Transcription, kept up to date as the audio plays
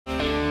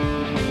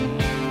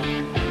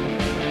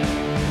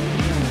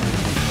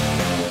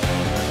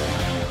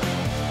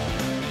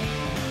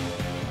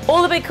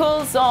big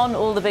calls on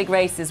all the big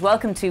races.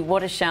 Welcome to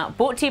What a Shout,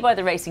 brought to you by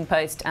the Racing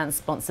Post and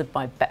sponsored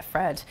by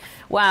Betfred.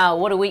 Wow,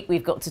 what a week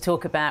we've got to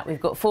talk about. We've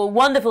got 4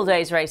 wonderful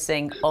days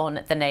racing on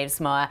the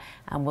Knavesmire,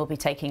 and we'll be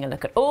taking a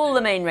look at all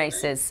the main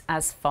races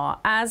as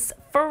far as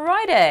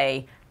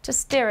Friday to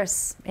steer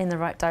us in the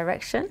right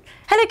direction.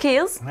 Hello,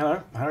 Keels.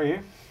 Hello, how are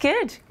you?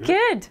 Good,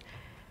 good.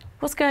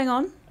 What's going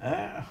on?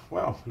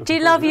 Well, do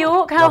you love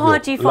York? How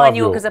hard do you find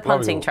York as a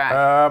punting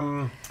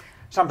track?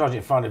 Sometimes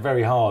you find it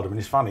very hard. I mean,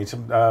 it's funny.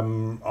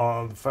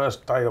 On the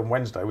first day on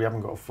Wednesday, we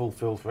haven't got a full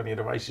field for any of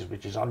the races,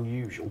 which is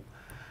unusual.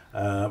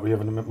 We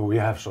have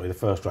the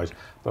first race,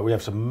 but we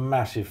have some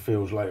massive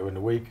fields later in the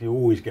week. You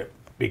always get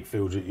big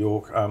fields at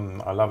York.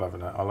 I love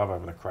having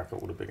a crack at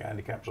all the big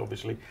handicaps,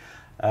 obviously.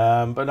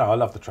 But no, I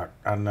love the track,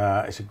 and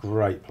it's a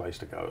great place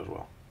to go as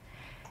well.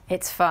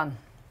 It's fun.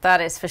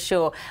 That is for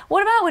sure.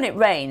 What about when it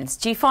rains?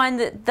 Do you find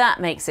that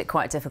makes it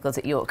quite difficult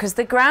at York? Because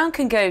the ground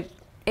can go.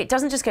 It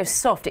doesn't just go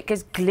soft, it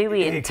goes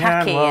gluey and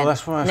tacky. Well,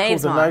 that's why it's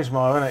called the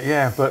Knavesmire, isn't it?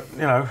 Yeah, but, you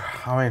know,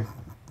 I mean,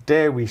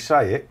 dare we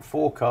say it,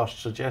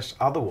 forecast suggests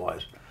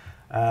otherwise.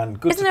 And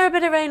Isn't there a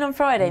bit of rain on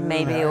Friday,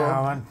 maybe?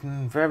 No,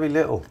 very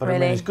little. But really? I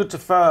mean, it's good to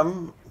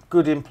firm,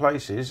 good in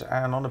places,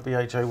 and on the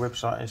BHA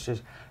website it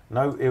says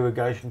no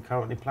irrigation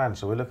currently planned.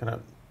 So we're looking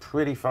at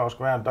pretty fast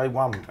ground. Day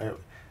one,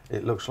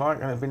 it looks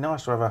like, and it'd be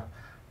nice to have a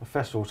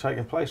festival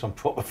taking place on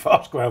proper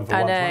fast ground for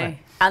once, wouldn't it?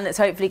 And it's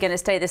hopefully going to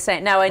stay the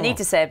same. Now, I need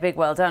to say a big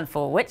well done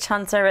for Witch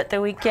Hunter at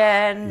the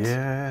weekend.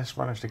 Yes,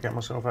 managed to get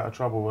myself out of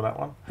trouble with that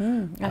one.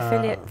 I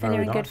feel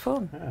you're in good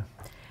form. Yeah.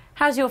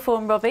 How's your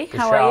form, Robbie? Good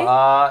How shout.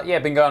 are you? Yeah,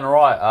 been going all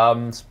right.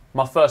 It's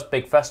my first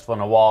big festival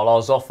in a while. I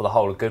was off for the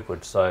whole of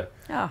Goodwood, so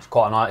it's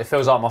quite nice. It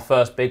feels like my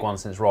first big one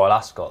since Royal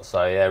Ascot,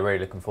 so yeah, really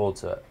looking forward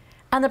to it.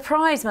 And the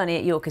prize money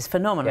at York is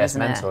phenomenal,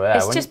 isn't it? Yeah.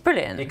 It's just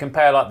brilliant. You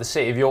compare like the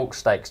City of York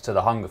Stakes to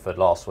the Hungerford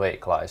last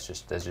week, like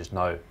there's just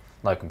no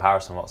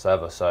comparison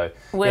whatsoever. So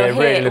we'll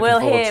hear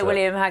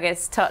William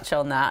Haggas touch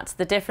on that.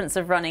 The difference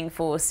of running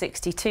for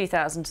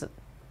 62,000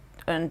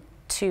 and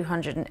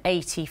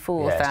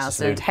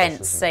 284,000,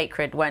 hence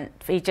Sacred went.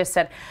 He just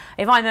said,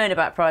 if I moan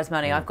about prize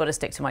money, I've got to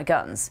stick to my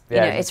guns.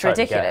 Yeah, you know, it's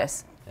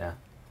ridiculous. Yeah.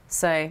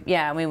 So,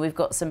 yeah, I mean, we've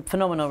got some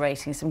phenomenal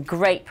ratings, some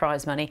great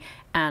prize money,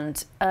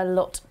 and a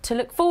lot to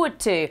look forward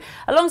to.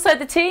 Alongside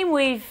the team,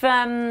 we've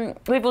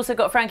also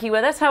got Frankie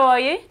with us. How are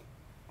you?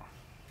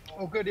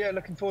 Oh, good, yeah,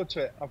 looking forward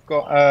to it. I've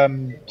got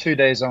 2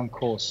 days on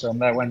course, so I'm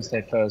there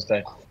Wednesday,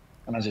 Thursday.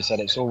 And as you said,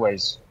 it's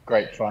always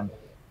great fun.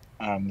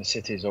 The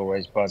city's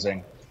always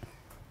buzzing.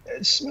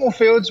 It's small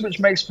fields, which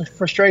makes for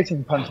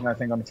frustrating punting, I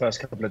think, on the first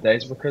couple of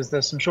days, because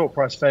there's some short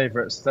price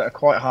favourites that are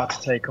quite hard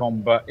to take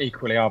on, but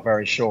equally are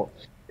very short.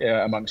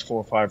 Amongst 4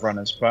 or 5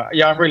 runners. But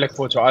yeah, I'm really looking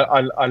forward to it.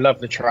 I love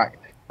the track.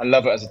 I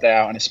love it as a day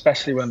out, and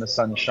especially when the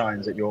sun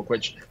shines at York,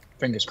 which,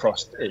 fingers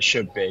crossed, it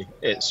should be.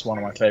 It's one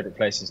of my favourite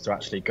places to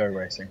actually go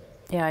racing.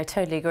 Yeah, I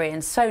totally agree.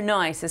 And so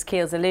nice, as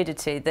Keels alluded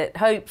to, that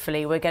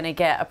hopefully we're going to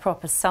get a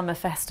proper summer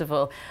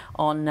festival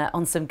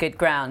on some good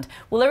ground.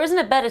 Well, there isn't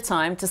a better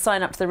time to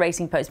sign up to the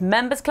Racing Post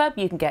Members Club.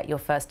 You can get your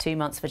first 2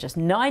 months for just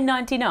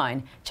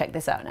 $9.99. Check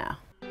this out now.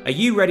 Are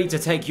you ready to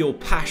take your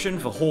passion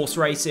for horse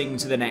racing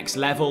to the next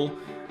level?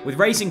 With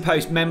Racing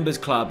Post Members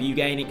Club, you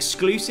gain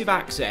exclusive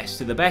access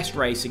to the best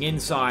racing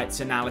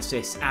insights,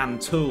 analysis and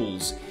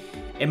tools.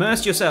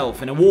 Immerse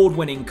yourself in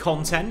award-winning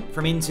content,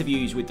 from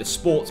interviews with the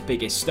sport's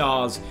biggest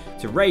stars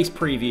to race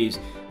previews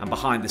and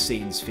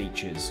behind-the-scenes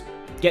features.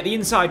 Get the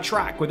inside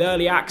track with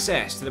early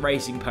access to the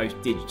Racing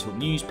Post digital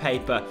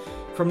newspaper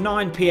from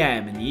 9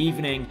 PM in the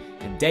evening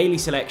and daily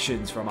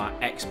selections from our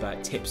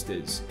expert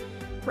tipsters.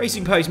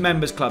 Racing Post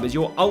Members Club is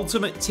your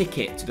ultimate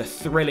ticket to the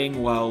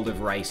thrilling world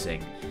of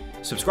racing.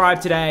 Subscribe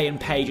today and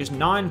pay just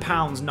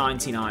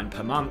 £9.99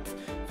 per month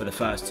for the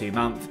first 2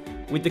 months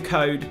with the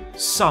code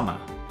SUMMER.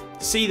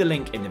 See the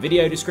link in the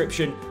video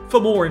description for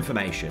more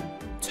information.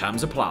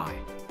 Terms apply.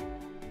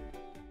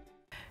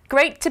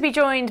 Great to be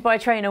joined by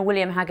trainer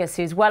William Haggas,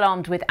 who's well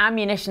armed with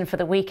ammunition for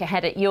the week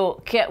ahead at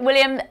York.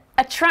 William,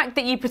 a track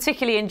that you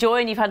particularly enjoy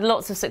and you've had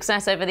lots of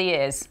success over the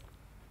years.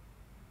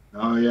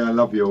 Oh yeah, I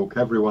love York.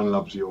 Everyone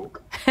loves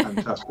York.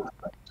 Fantastic.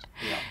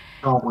 Yeah.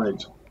 Can't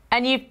wait.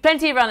 And you've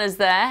plenty of runners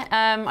there.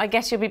 I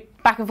guess you'll be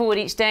back and forward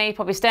each day,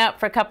 probably stay up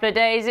for a couple of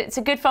days. It's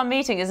a good fun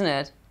meeting, isn't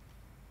it?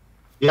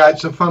 Yeah,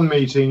 it's a fun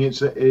meeting.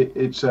 It's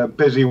a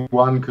busy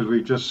one because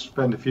we've just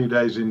spent a few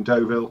days in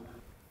Deauville,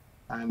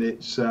 and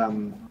it's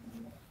you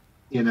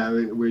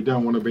know, we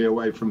don't want to be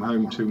away from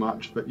home too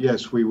much. But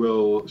yes, we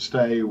will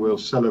stay. We'll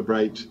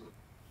celebrate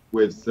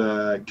with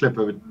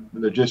Clipper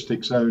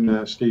Logistics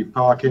owner Steve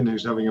Parkin,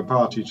 who's having a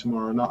party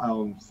tomorrow night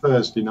on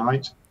Thursday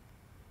night,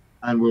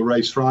 and we'll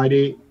race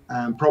Friday.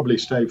 And probably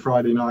stay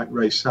Friday night,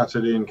 race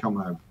Saturday and come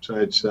home. So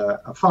it's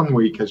a fun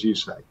week, as you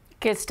say.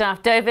 Good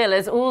stuff. Deauville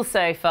is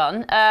also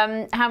fun.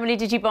 How many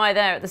did you buy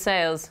there at the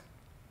sales?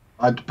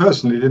 I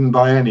personally didn't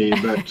buy any,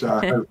 but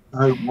I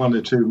hope 1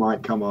 or 2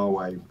 might come our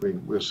way.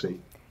 We'll see.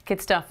 Good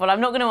stuff. Well,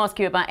 I'm not going to ask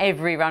you about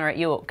every runner at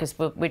York because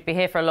we'd be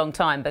here for a long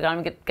time, but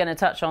I'm going to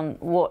touch on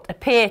what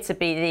appear to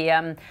be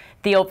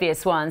the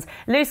obvious ones.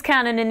 Loose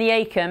Cannon in the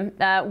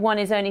Acomb won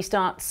his only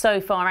start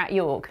so far at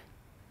York.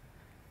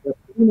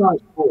 Nice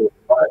ball.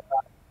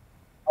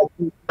 I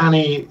think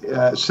Danny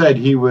said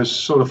he was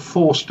sort of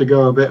forced to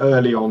go a bit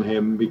early on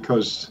him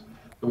because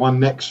the one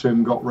next to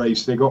him got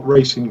raced. They got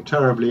racing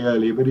terribly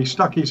early, but he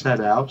stuck his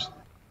head out.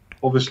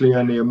 Obviously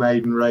only a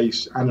maiden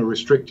race and a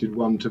restricted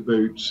one to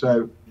boot,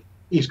 so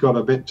he's got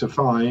a bit to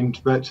find,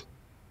 but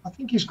I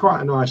think he's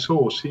quite a nice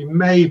horse. He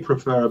may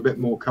prefer a bit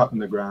more cut in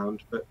the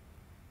ground, but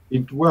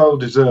he well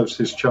deserves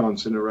his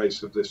chance in a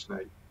race of this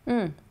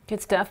nature.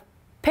 Good stuff.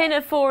 Pin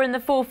of 4 in the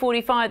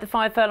 4:45, the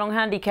 5 furlong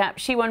handicap.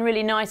 She won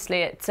really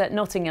nicely at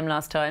Nottingham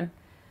last time.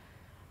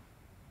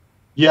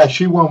 Yeah,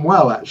 she won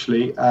well,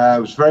 actually. I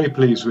was very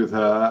pleased with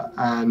her,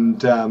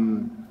 and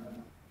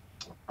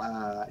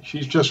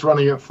she's just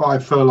running at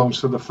 5 furlongs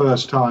for the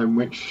first time,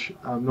 which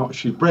I'm not,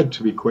 she's bred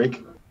to be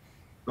quick,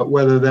 but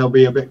whether they'll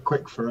be a bit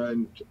quick for her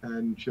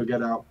and she'll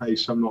get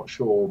outpaced, I'm not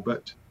sure.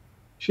 But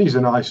she's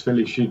a nice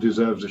filly. She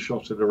deserves a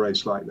shot at a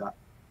race like that.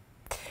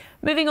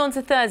 Moving on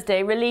to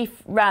Thursday,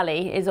 Relief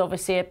Rally is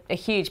obviously a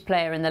huge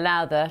player in the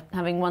Lowther,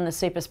 having won the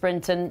Super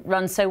Sprint and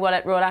run so well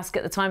at Royal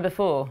Ascot the time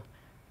before.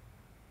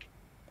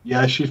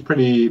 Yeah, she's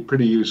pretty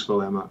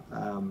useful, Emma.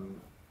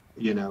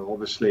 You know,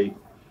 obviously,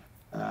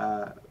 there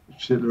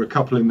are a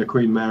couple in the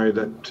Queen Mary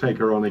that take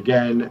her on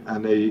again,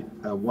 and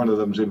one of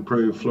them's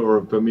improved, Flora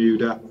of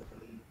Bermuda,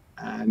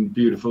 and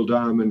Beautiful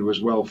Diamond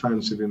was well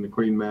fancied in the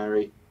Queen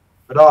Mary.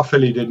 But our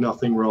filly did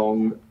nothing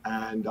wrong,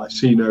 and I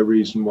see no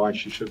reason why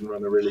she shouldn't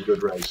run a really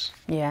good race.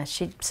 Yeah,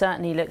 she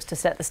certainly looks to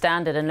set the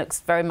standard and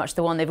looks very much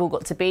the one they've all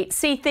got to beat.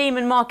 Sea Theme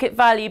and Market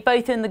Value,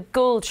 both in the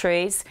Gall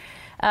Trees.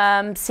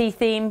 Sea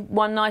Theme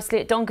won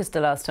nicely at Doncaster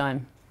last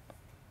time.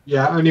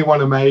 Yeah, only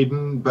won a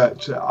maiden,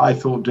 but I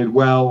thought did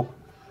well.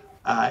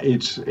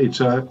 It's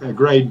a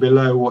grade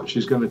below what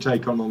she's going to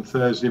take on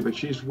Thursday, but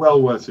she's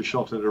well worth a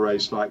shot at a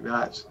race like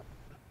that.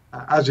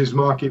 As is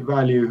Market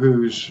Value,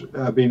 who's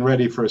been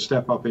ready for a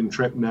step up in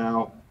trip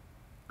now.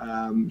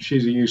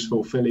 She's a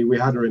useful filly. We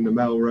had her in the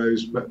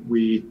Melrose, but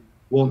we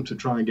want to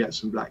try and get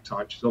some black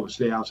type. She's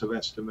obviously out of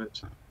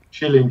estimate.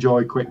 She'll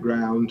enjoy quick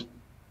ground.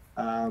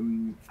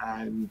 And,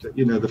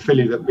 you know, the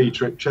filly that beat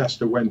her at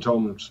Chester went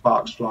on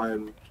Sparks Fly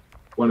and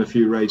won a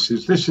few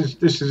races. This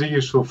is a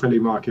useful filly,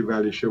 Market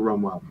Value. She'll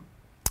run well.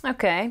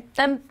 OK.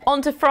 Then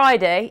on to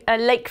Friday,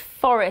 Lake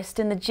Forest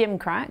in the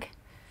Gimcrack.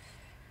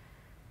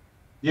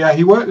 Yeah,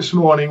 he worked this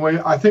morning.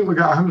 I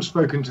haven't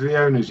spoken to the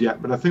owners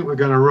yet, but I think we're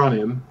going to run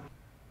him.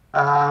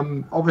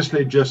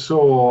 Obviously, just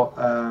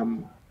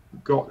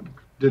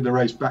did the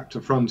race back to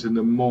front in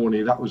the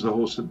morning. That was the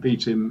horse that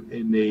beat him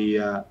in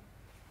the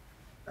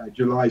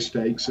July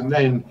Stakes. And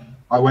then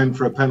I went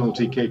for a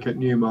penalty kick at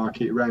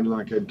Newmarket, ran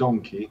like a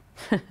donkey,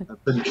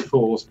 finished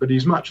 4th. But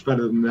he's much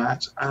better than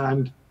that.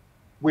 And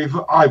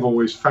I've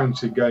always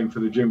fancied going for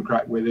the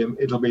Gimcrack with him.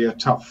 It'll be a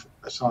tough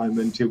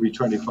assignment. He'll be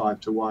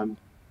 25 to 1.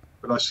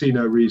 But I see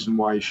no reason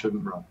why he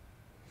shouldn't run.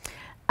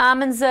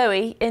 And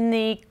Zoe in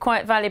the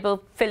quite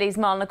valuable fillies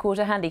mile and a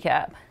quarter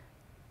handicap.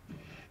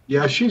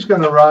 Yeah, she's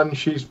going to run.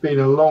 She's been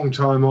a long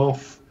time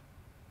off.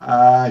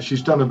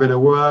 She's done a bit of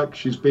work.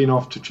 She's been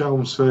off to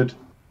Chelmsford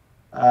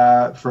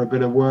for a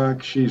bit of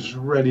work. She's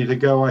ready to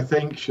go, I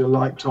think. She'll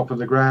like top of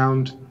the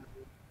ground.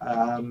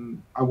 I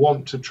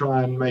want to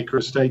try and make her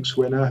a stakes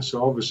winner.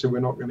 So obviously we're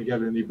not going to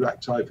get any black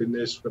type in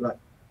this, but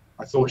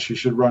I thought she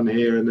should run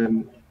here and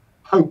then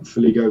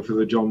hopefully go for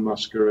the John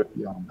Musker at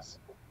Yarmouth.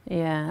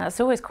 Yeah, that's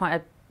always quite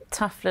a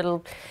tough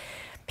little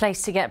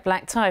place to get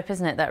black type,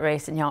 isn't it, that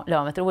race in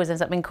Yarmouth? It always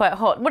ends up being quite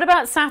hot. What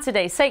about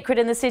Saturday? Sacred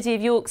in the City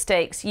of York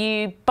Stakes.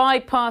 You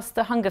bypassed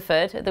the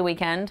Hungerford at the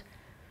weekend.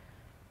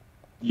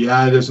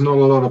 Yeah, there's not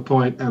a lot of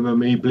point, Emma,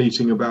 me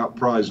bleating about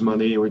prize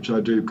money, which I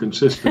do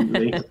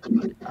consistently,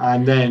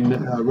 and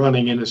then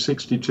running in a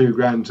 62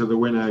 grand to the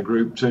winner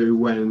Group 2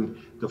 when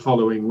the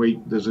following week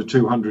there's a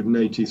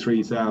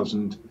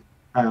 £283,000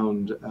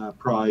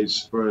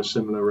 prize for a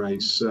similar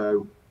race.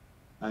 So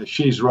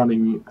she's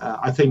running.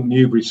 I think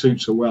Newbury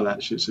suits her well,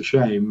 actually. It's a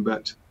shame,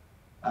 but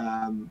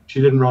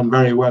she didn't run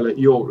very well at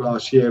York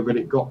last year, but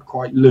it got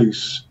quite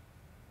loose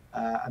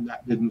and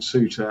that didn't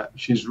suit her.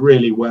 She's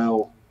really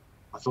well.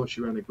 I thought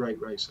she ran a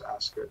great race at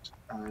Ascot,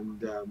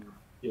 and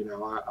you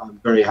know, I'm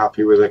very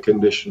happy with her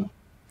condition.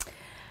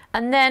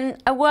 And then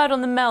a word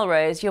on the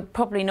Melrose. You're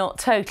probably not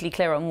totally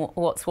clear on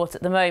what's what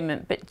at the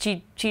moment, but do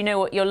you know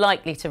what you're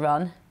likely to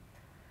run?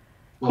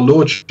 Well,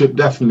 Lordship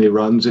definitely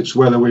runs. It's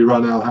whether we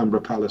run Alhambra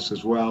Palace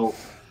as well.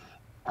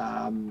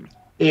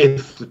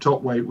 If the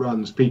top weight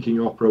runs, Peking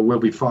Opera will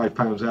be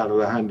 £5 out of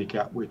the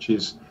handicap, which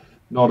is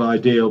not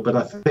ideal. But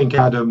I think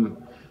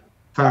Adam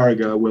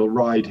Farragher will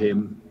ride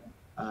him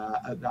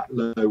at that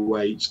low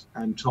weight,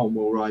 and Tom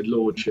will ride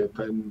Lordship.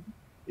 And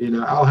you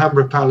know,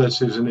 Alhambra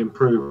Palace is an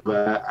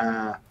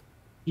improver.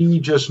 He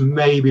just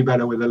may be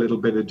better with a little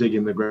bit of dig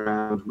in the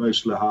ground.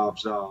 Most Le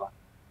Havres are.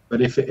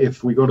 But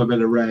if we got a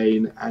bit of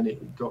rain and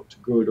it got to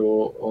good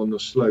or on the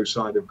slow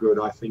side of good,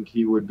 I think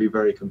he would be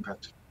very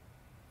competitive.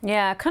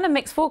 Yeah, kind of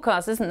mixed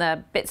forecast, isn't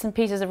there? Bits and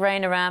pieces of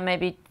rain around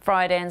maybe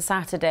Friday and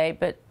Saturday,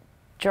 but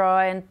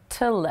dry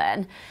until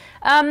then.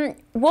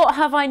 What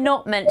have I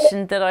not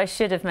mentioned that I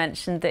should have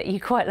mentioned that you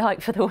quite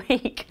like for the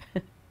week?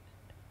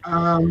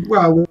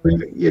 Well,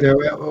 you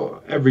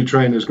know, every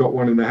trainer's got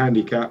one in the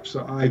handicaps.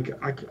 I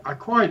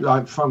quite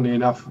like, funnily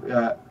enough,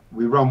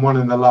 we run one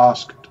in the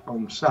last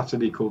on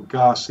Saturday called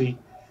Garci,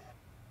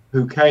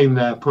 who came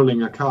there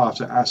pulling a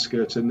cart at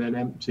Ascot and then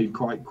emptied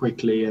quite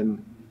quickly,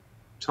 and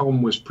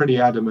Tom was pretty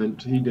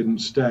adamant he didn't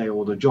stay,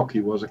 or the jockey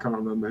was, I can't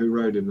remember who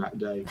rode him that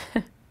day.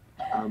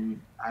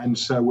 And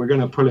so we're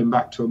going to pull him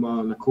back to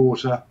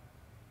 1.25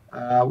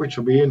 miles, which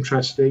will be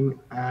interesting.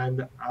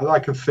 And I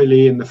like a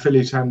filly in the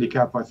fillies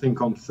handicap, I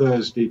think on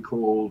Thursday,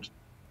 called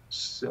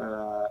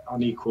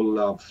Unequal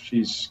Love.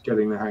 She's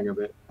getting the hang of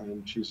it,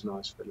 and she's a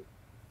nice filly.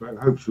 But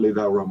hopefully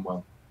they'll run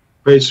well.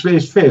 But it's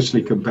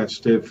fiercely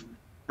competitive.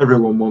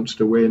 Everyone wants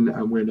to win,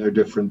 and we're no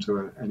different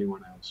to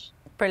anyone else.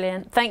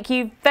 Brilliant. Thank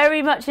you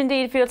very much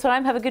indeed for your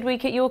time. Have a good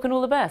week at York and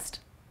all the best.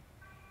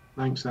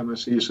 Thanks, Emma.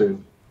 See you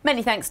soon.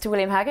 Many thanks to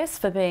William Haggas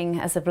for being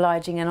as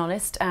obliging and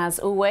honest as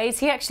always.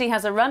 He actually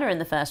has a runner in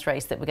the first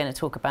race that we're going to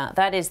talk about.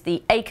 That is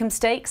the Acomb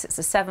Stakes. It's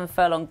a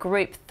 7-furlong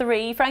Group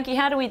 3. Frankie,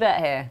 how do we bet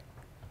here?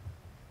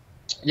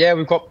 Yeah,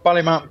 we've got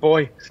Ballymount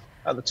Boy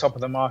at the top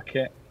of the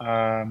market,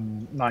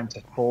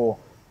 9-4.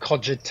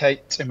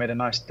 Cogitate, who made a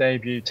nice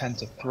debut,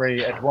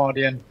 10-3.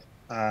 Edwardian,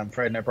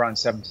 Fred O'Brien,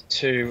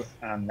 7-2.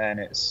 And then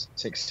it's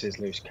 6's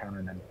Loose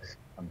Cannon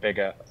and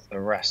bigger the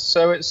rest.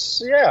 So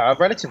it's, yeah, a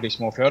relatively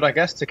small field, I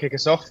guess, to kick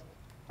us off.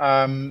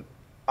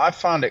 I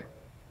found it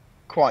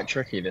quite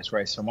tricky, this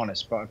race, if I'm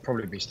honest, but I'd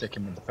probably be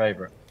sticking with the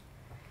favourite.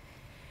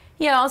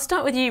 Yeah, I'll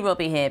start with you,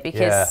 Robbie, here,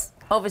 because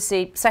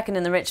obviously second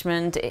in the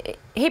Richmond,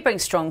 he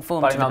brings strong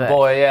form to the book.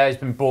 Boy, yeah, he's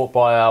been bought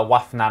by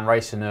Waffnan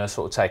Racing, who are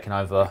sort of taking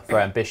over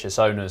very ambitious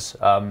owners.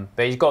 But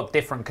he's got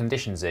different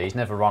conditions here. He's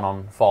never run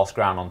on fast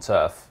ground on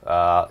turf.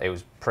 It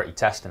was pretty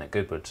testing at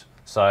Goodwood.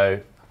 So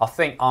I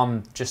think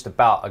I'm just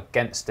about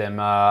against him.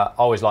 I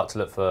always like to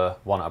look for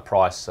one at a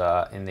price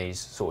in these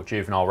sort of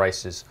juvenile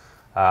races.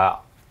 I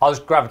was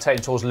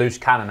gravitating towards Loose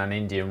Cannon and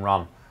Indian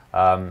Run.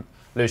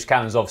 Loose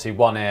Cannon's obviously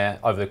won here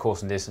over the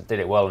course and distance, did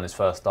it well in his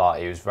first start.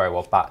 He was very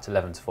well backed,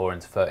 11-4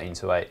 into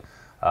 13-8.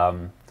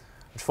 I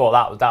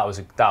thought that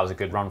was a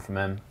good run from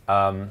him.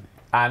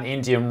 And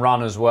Indian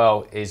Run as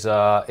well, his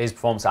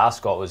performance at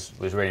Ascot was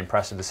really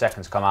impressive. The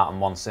second's come out and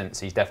won since.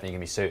 He's definitely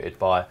going to be suited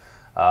by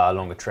a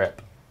longer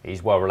trip.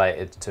 He's well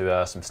related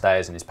to some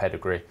stayers in his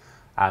pedigree,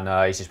 and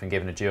he's just been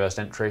given a Dewhurst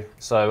entry.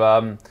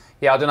 So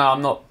yeah, I don't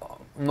know.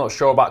 I'm not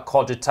sure about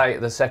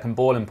Cogitate. The second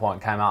boiling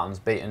point came out and was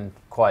beaten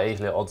quite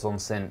easily at odds on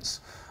since.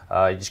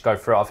 You just go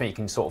through it. I think you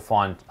can sort of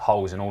find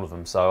holes in all of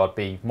them. So I'd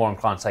be more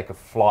inclined to take a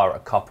flyer at a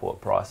couple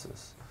at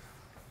prices.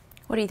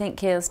 What do you think,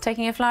 Keels?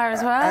 Taking a flyer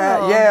as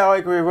well? Yeah, I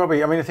agree with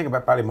Robbie. I mean, the thing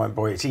about Ballymount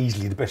Boy, it's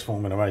easily the best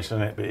form in a race,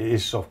 isn't it? But it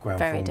is soft ground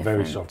form,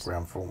 very soft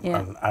ground form,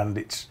 yeah. and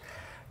it's,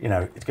 you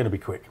know, it's going to be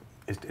quick.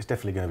 It's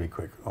definitely going to be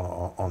quick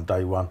on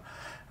day one.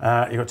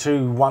 You've got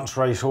two once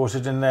race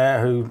horses in there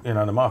who, you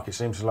know, the market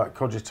seems to like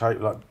Cogitate,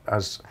 like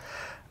as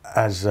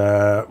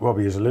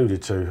Robbie has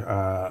alluded to.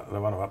 The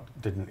runner-up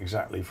didn't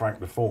exactly frank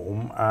the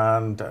form,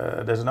 and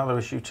there's another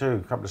issue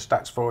too. A couple of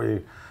stats for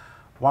you.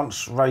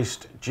 Once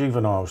raced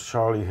juveniles,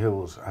 Charlie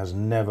Hills has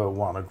never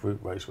won a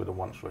group race with a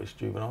once raced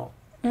juvenile.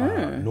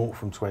 0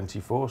 from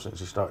 24 since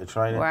he started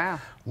training. Wow.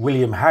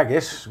 William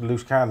Haggas,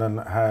 Loose Cannon,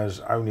 has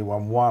only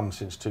won one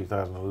since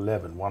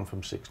 2011, 1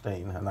 from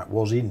 16, and that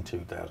was in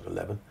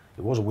 2011.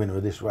 It was a winner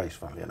of this race,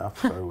 funnily enough,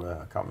 so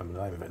I can't remember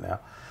the name of it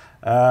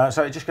now.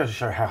 So it just goes to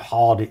show how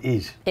hard it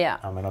is. Yeah.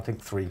 I mean, I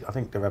think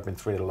there have been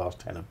 3 of the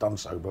last 10 have done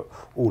so, but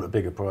all at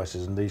bigger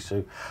prices than these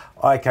two.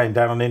 I came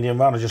down on Indian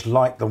Run. I just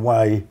liked the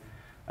way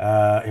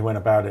he went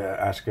about it at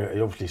Ascot. He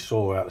obviously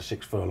saw out the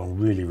 6 furlong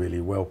really, really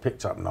well,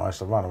 picked up nice.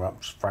 The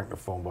runner-up franked the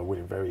form by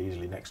winning very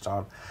easily next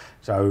time.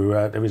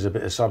 So there is a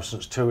bit of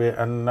substance to it,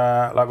 and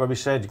like Robbie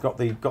said, you've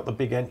got the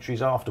big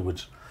entries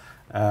afterwards.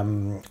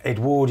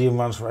 Edwardian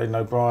runs for Aidan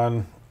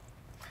O'Brien.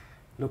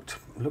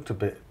 Looked a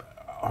bit.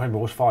 I remember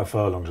it was 5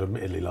 furlongs,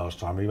 admittedly, last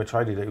time. He went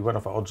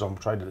off at odds on,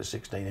 traded at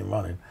 16 in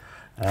running.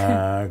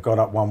 Got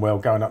up one well,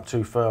 going up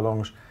 2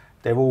 furlongs.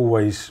 They're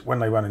always, when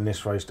they run in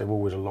this race, they're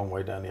always a long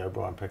way down the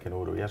O'Brien pecking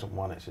order. He hasn't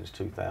won it since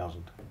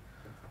 2000.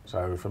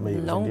 So for me,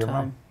 it was Indian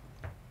Run.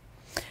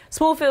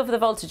 Small field for the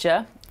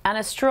Voltigeur and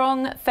a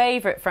strong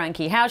favourite,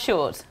 Frankie. How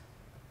short?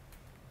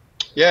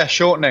 Yeah,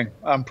 shortening.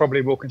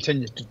 Probably will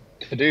continue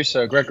to do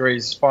so.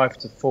 Gregory's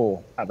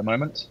 5-4 at the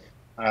moment.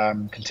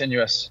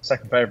 Continuous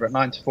second favourite,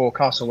 9-4.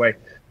 Castleway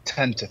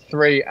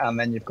 10-3, and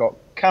then you've got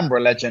Canberra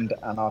Legend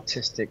and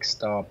Artistic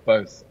Star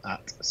both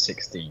at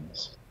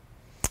 16s.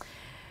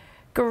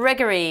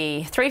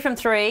 Gregory, 3 from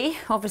 3,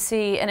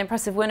 obviously an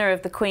impressive winner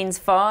of the Queen's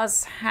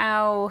Vase.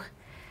 How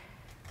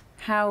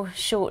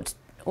short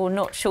or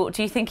not short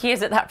do you think he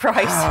is at that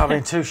price? I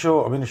mean, too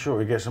short. I mean, the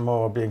shorter he gets, the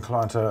more I'll be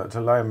inclined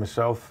to lay him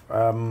myself.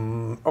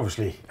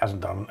 Obviously, he hasn't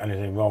done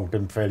anything wrong,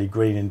 been fairly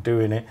green in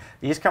doing it.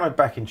 He is coming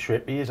back in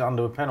trip. He is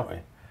under a penalty.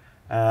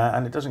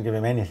 And it doesn't give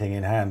him anything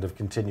in hand of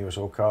Continuous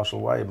or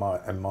Castleway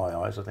in my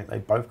eyes. I think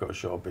they've both got a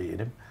shot of beating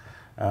him.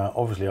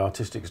 Obviously,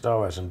 Artistic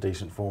Star has some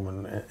decent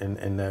form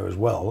in there as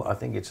well. I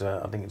think it's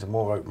a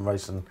more open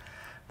race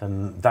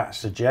than that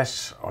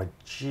suggests. I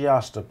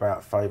just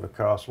about favour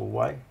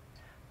Castleway.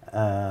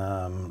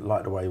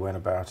 Like the way he went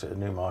about it at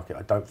Newmarket.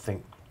 I don't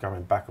think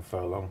going back a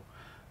furlong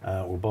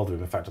will bother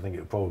him. In fact, I think it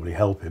will probably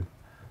help him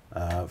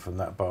from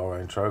that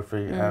Bahrain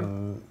Trophy,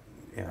 and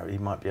he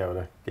might be able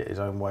to get his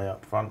own way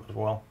up front as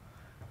well.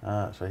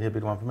 So he'll be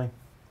the one for me.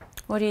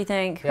 What do you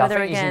think? Yeah,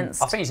 Whether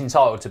against? I think he's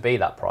entitled to be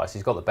that price.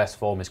 He's got the best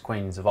form. His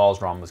Queens of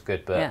Ours run was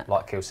good, but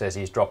like Kealy says,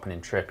 he's dropping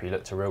in trip. He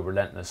looked a real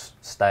relentless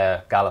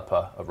stayer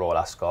galloper at Royal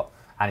Ascot,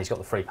 and he's got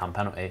the £3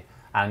 penalty.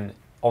 And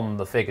on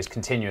the figures,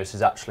 Continuous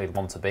is actually the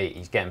one to beat.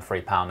 He's getting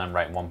 £3 and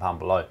rating £1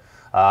 below.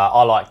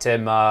 I liked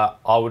him. I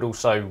would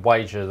also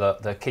wager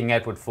that the King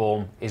Edward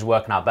form is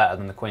working out better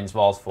than the Queen's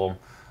Vase form.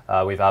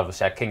 We've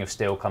obviously had King of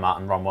Steel come out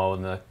and run well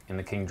in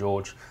the King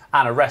George,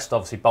 and Arrest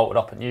obviously bolted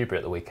up at Newbury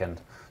at the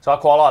weekend. So I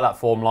quite like that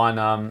form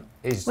line.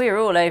 We were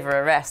all over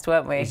Arrest,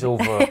 weren't we? He's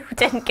over. We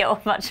didn't get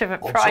off much of a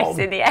price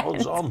in the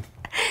end.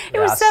 It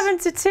was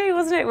 7-2,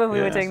 wasn't it, when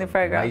we were doing the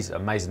programme?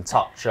 Amazing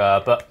touch.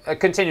 But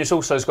Continuous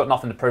also has got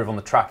nothing to prove on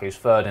the track. He was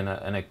third in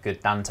a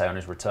good Dante on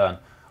his return.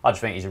 I just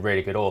think he's a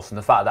really good horse. And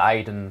the fact that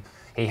Aidan,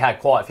 he had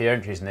quite a few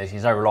entries in this,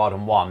 he's only relied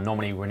on one.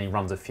 Normally when he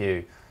runs a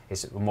few,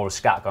 it's more a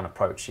scattergun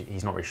approach.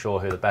 He's not really sure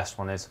who the best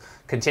one is.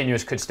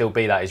 Continuous could still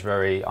be that. He's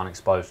very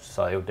unexposed,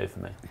 so he'll do for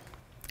me.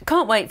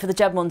 Can't wait for the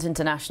Juddmonte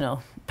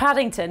International.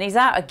 Paddington, he's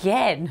out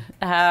again.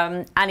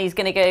 And he's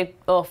going to go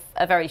off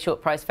a very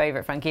short price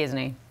favourite, Frankie, isn't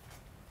he?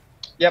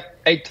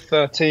 Yep,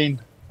 8-13.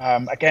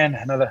 Again,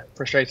 another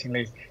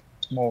frustratingly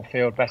small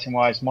field betting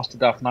wise.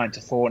 Mostadaf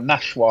 9-4,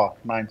 Nashwa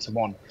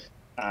 9-1,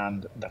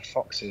 and the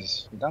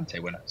Foxes Dante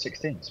winner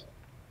 16s.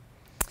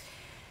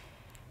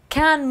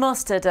 Can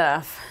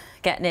Mostadaf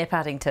get near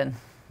Paddington?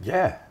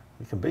 Yeah,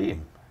 we can beat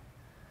him.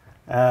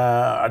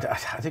 I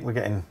think we're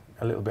getting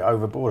a little bit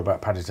overboard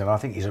about Paddington. I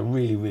think he's a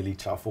really, really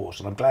tough horse,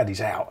 and I'm glad he's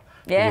out.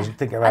 Yeah,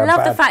 I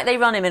love the fact they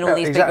run him in all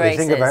these big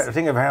races.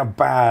 Think of how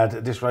bad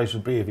this race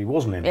would be if he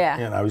wasn't in.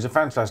 Yeah. He's a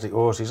fantastic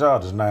horse. He's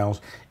hard as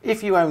nails.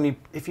 If you only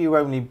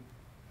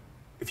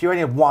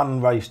had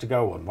one race to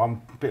go on,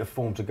 one bit of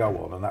form to go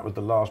on, and that was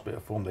the last bit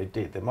of form they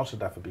did, then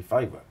Mostadaf would be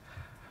favourite.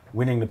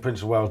 Winning the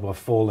Prince of Wales by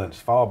 4 lengths,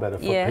 far better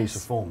for a piece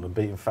of form than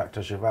beating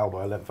Factor Cheval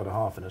by 1.5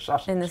 lengths in the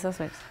Sussex. In the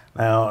Sussex.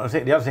 Now, I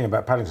think the other thing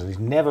about Paddington, he's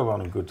never run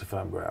on good to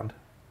firm ground.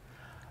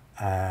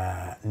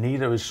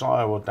 Neither is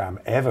Sire or Dam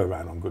ever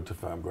ran on good to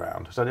firm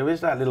ground. So there is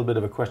that little bit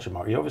of a question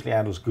mark. He obviously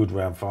handles good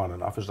round fine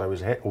enough, as though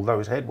although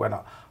his head went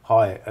up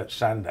high at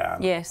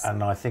Sandown. Yes.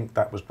 And I think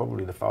that was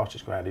probably the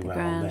fastest ground he ran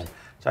on then.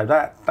 So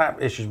that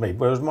issues me.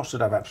 Whereas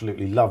Mostadaf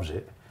absolutely loves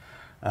it.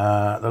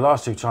 The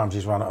last 2 times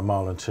he's run at 1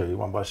 mile and 2, he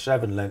won by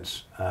 7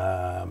 lengths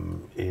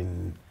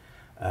in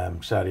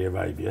Saudi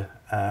Arabia,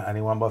 and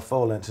he won by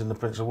 4 lengths in the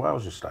Prince of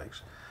Wales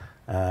Stakes.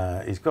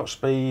 He's got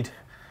speed.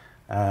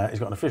 He's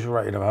got an official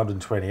rating of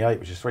 128,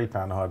 which is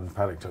 £3 higher than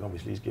Paddington.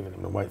 Obviously, he's given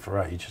him the weight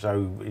for age,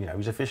 so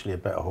he's officially a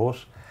better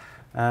horse.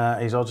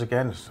 His odds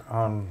against,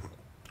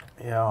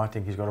 I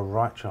think he's got a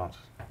right chance.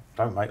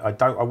 I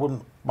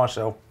wouldn't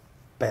myself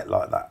bet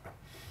like that.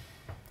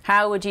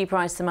 How would you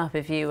price them up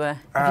if you were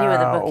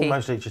the bookie?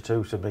 Almost each of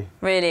 2 to me.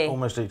 Really?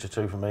 Almost each of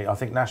 2 for me. I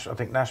think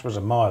Nash was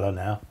a miler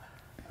now,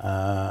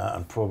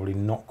 and probably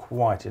not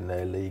quite in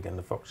their league. And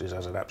the Foxes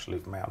has an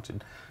absolute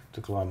mountain to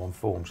climb on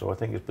form. So I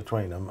think it's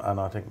between them, and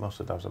I think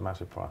Mostadaf's a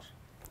massive price.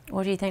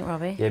 What do you think,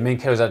 Robbie? Yeah, me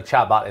and Kealy had a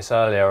chat about this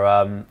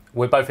earlier.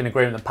 We're both in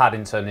agreement that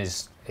Paddington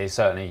is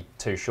certainly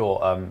too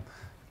short.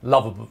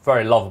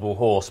 Very lovable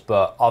horse,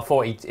 but I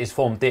thought his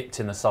form dipped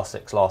in the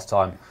Sussex last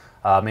time.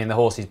 The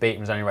horse he's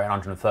beaten was only rated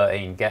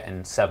 113,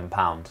 getting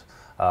 £7.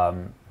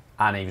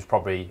 And he was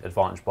probably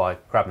advantaged by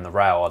grabbing the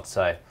rail, I'd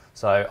say.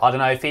 So I don't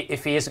know,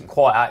 if he isn't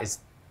quite at his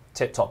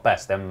tip-top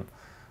best, then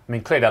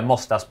clearly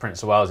Mostadaf's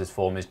Prince of Wales'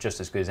 form is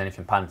just as good as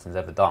anything Paddington's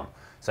ever done.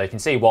 So you can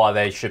see why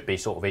they should be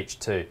sort of each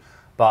 2.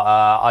 But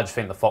I just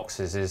think the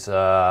Foxes is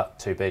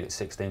too big at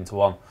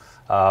 16-1.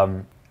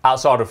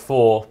 Outside of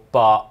 4,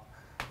 but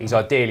he's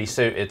ideally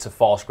suited to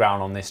fast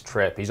ground on this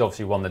trip. He's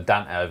obviously won the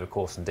Dante over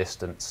course and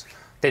distance.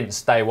 Didn't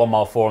stay 1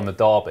 mile 4 on the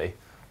Derby,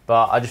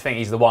 but I just think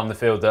he's the one in the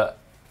field that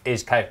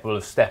is capable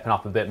of stepping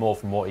up a bit more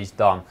from what he's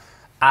done.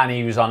 And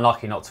he was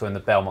unlucky not to win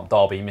the Belmont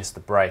Derby. He missed the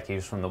break. He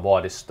was from the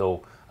widest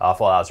stall. I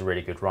thought that was a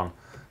really good run.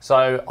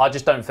 So I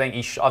just don't think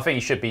I think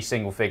he should be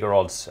single-figure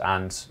odds,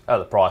 and at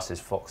the prices,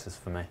 Foxes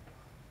for me.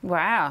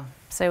 Wow.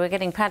 So we're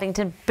getting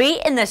Paddington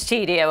beat in the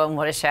studio, and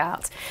what a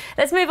shout.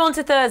 Let's move on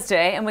to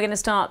Thursday, and we're going to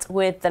start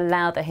with the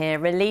Lowther here.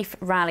 Relief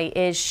Rally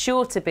is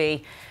sure to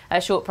be a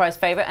short price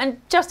favourite,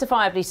 and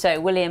justifiably so.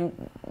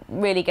 William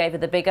really gave her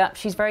the big up.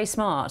 She's very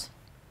smart.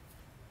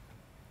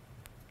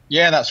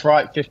 Yeah, that's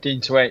right.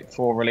 15-8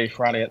 for Relief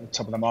Rally at the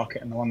top of the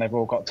market, and the one they've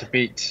all got to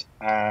beat.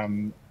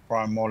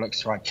 Brian Moore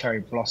looks to ride Cherry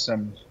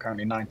Blossom,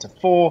 currently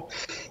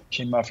 9-4.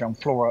 Shane Murphy on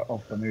Flora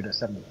of Bermuda,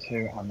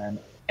 7-2, and then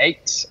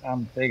 8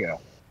 and bigger.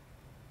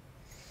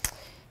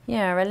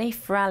 Yeah,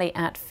 Relief Rally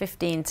at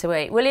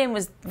 15-8. William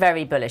was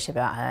very bullish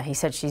about her. He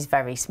said she's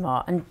very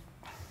smart, and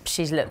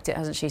she's looked it,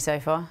 hasn't she, so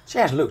far? She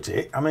has looked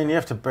it. I mean, you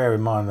have to bear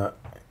in mind that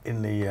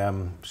in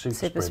the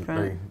super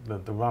sprint.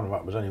 The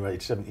runner-up was only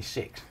rated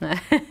 76.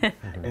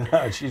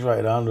 She's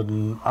rated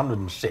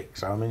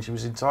 106. I mean, she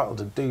was entitled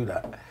to do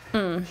that.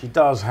 She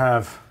does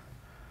have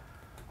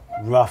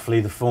roughly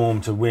the form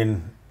to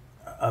win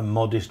a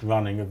modest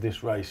running of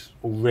this race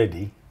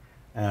already,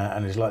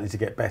 and is likely to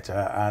get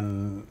better.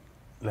 And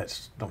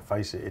let's not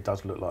face it, it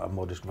does look like a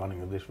modest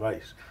running of this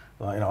race.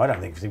 Like, I don't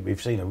think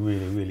we've seen a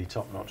really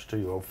top-notch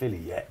 2-year-old filly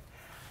yet,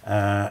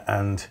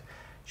 and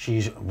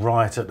she's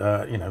right at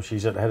the,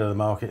 she's at the head of the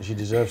market. She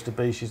deserves to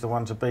be. She's the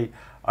one to beat.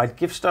 I'd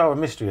give Star of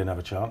Mystery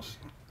another chance,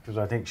 because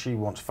I think she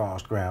wants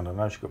fast ground. I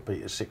know she got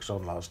beat at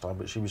 6-on last time,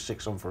 but she was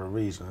 6-on for a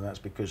reason, and that's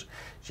because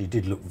she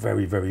did look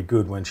very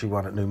good when she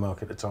won at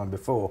Newmarket the time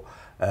before,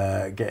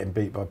 getting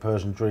beat by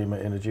Persian Dreamer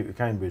in the Duke of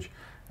Cambridge.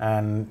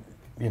 And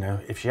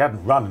if she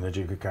hadn't run in the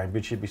Duke of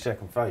Cambridge, she'd be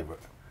second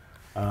favourite.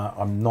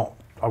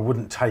 I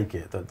wouldn't take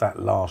it that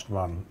last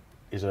run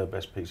is her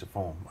best piece of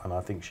form, and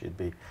I think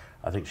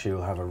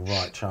she'll have a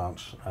right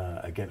chance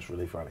against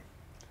Relief Rally.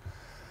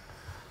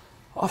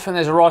 I think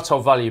there's a right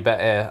old value bet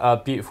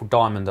here. Beautiful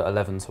Diamond at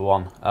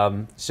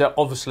 11-1. So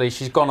obviously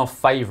she's gone off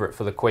favourite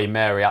for the Queen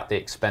Mary at the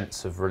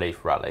expense of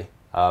Relief Rally.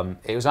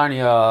 It was only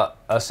a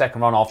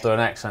second run after an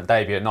excellent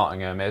debut at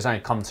Nottingham. It was only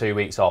come 2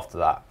 weeks after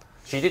that.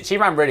 She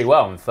ran really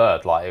well in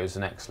third. Like, it was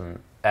an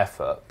excellent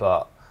effort.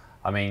 But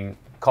I mean,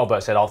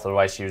 Colbert said after the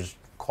race she was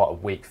quite a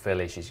weak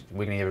filly.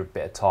 We're going to give her a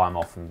bit of time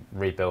off and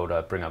rebuild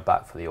her, bring her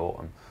back for the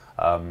autumn.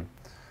 And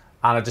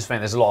I just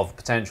think there's a lot of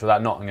potential.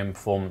 That Nottingham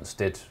performance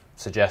did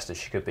suggest that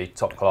she could be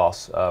top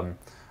class.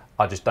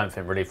 I just don't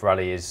think Relief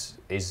Rally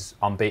is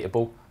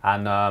unbeatable,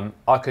 and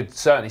I could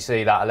certainly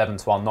see that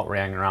 11-1 not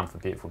really hanging around for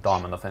Beautiful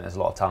Diamond. I think there's a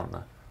lot of talent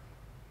there.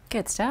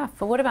 Good stuff.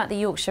 But what about the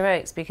Yorkshire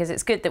Oaks? Because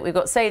it's good that we've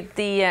got Save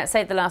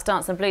the Last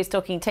Dance and Blue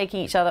Stocking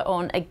taking each other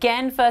on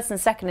again, first and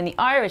second in the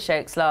Irish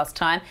Oaks last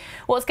time.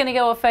 What's going to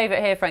go off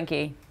favourite here,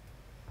 Frankie?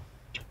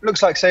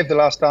 Looks like Save the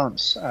Last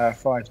Dance,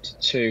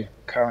 5-2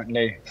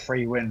 currently.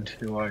 Free Wind,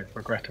 who I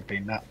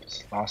regrettably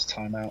napped last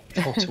time out,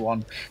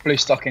 4-1. Blue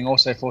Stocking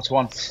also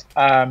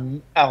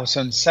 4-1.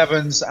 Allison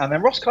Sevens, and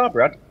then Ross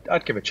Carberry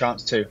I'd give a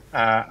chance to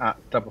at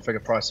double figure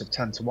price of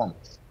 10-1.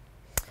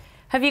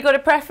 Have you got a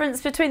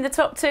preference between the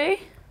top two?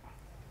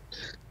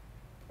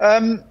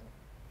 I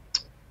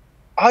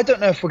don't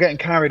know if we're getting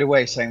carried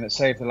away saying that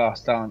Save the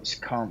Last Dance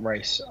can't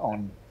race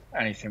on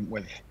anything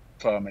with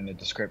firm in the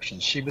description.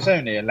 She was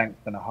only a length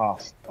and a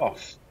half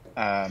off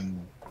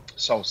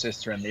Soul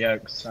Sister in the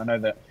Oaks. I know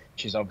that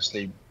she's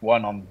obviously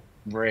won on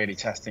really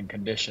testing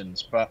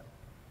conditions, but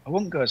I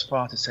wouldn't go as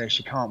far to say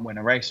she can't win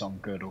a race on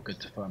good or good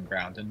to firm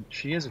ground, and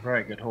she is a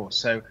very good horse.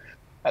 So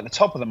at the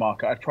top of the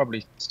market, I'd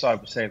probably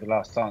side with Save the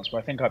Last Dance, but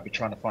I think I'd be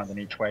trying to find an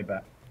each way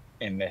bet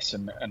in this,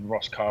 and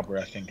Ross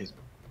Carberry I think is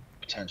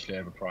potentially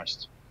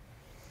overpriced.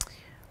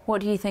 What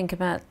do you think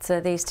about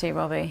these two,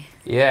 Robbie?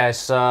 Yeah,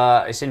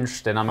 it's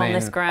interesting. I mean,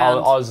 this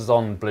ground. I was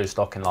on Blue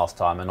Stocking last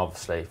time, and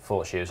obviously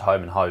thought she was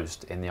home and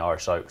hosed in the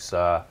Irish Oaks.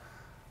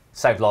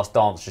 Save the Last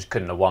Dance just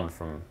couldn't have won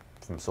from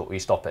sort of, you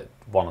stop at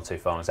 1 or 2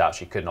 furlongs out,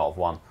 she could not have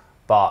won.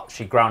 But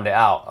she ground it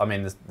out. I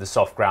mean, the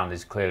soft ground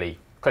is clearly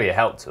a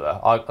help to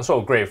her. I sort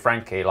of agree with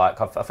Frankie.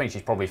 Like, I think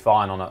she's probably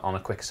fine on a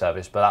quicker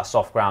service, but that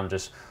soft ground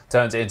just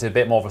turns it into a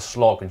bit more of a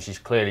slog, and she's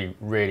clearly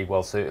really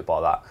well suited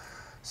by that.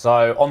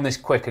 So on this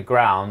quicker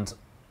ground,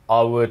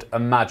 I would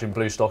imagine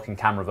Blue Stocking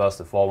can reverse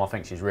the form. I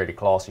think she's really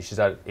classy. She's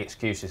had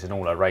excuses in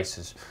all her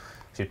races.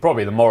 She's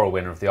probably the moral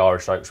winner of the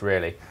Irish Oaks,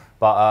 really.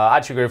 But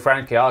actually, agree with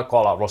Frankie. I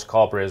quite like Ross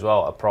Carberry as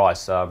well at a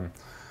price. It's a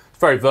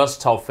very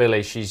versatile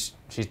filly. She's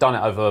done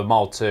it over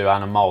mile 2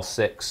 and a mile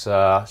 6.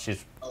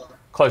 She's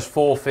close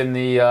 4th in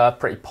the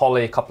Pretty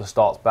Polly a couple of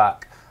starts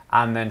back,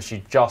 and then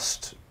she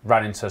just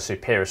ran into a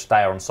superior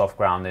stayer on soft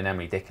ground in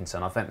Emily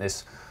Dickinson. I think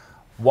this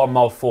 1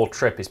 mile 4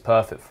 trip is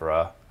perfect for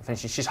her. I think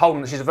she's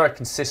a very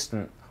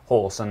consistent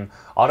horse, and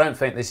I don't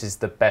think this is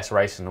the best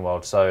race in the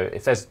world. So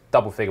if there's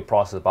double figure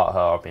prices about her,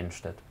 I'd be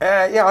interested.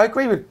 Yeah, I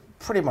agree with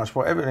pretty much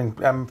everything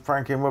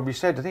Frankie and Robbie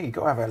said. I think you've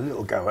got to have a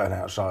little go at an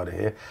outsider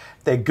here.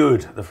 They're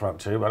good, the front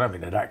two, but I don't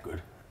think they're that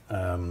good.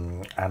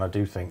 And I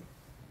do think,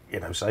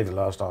 Save the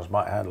Last Dance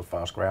might handle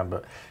fast ground,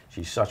 but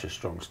she's such a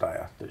strong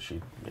stayer that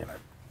she,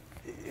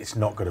 it's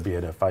not going to be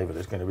in her favour.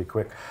 It's going to be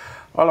quick.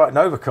 I like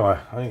Novakai.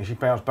 I think she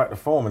bounced back to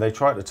form, and they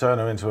tried to turn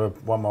her into a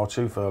 1 mile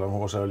 2 furlong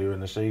horse earlier in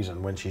the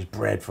season when she's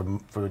bred for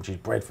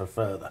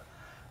further.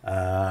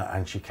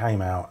 And she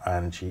came out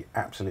and she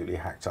absolutely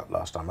hacked up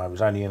last time. It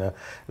was only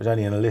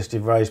in a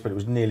listed race, but it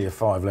was nearly a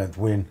 5-length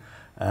win.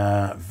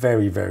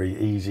 Very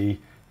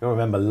easy. You'll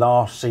remember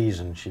last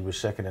season she was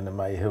second in the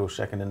Mayhill,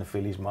 second in the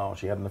Fillies Mile.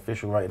 She had an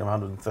official rating of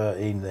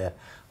 113 there,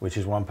 which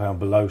is £1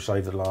 below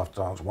Save the Last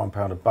Dance,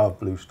 £1 above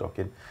Blue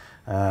Stocking.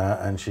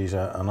 And she's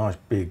a nice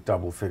big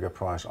double figure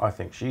price. I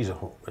think she's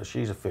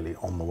a filly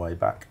on the way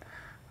back,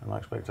 and I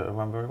expect her to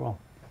run very well.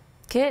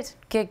 Good,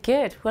 good,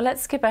 good. Well,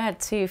 let's skip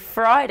ahead to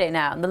Friday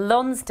now, and the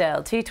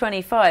Lonsdale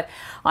 225.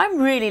 I'm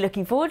really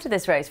looking forward to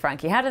this race,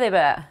 Frankie. How do they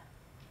bet?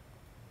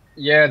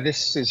 Yeah,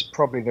 this is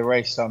probably the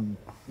race I'm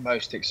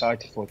most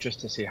excited for,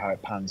 just to see how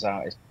it pans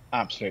out. It's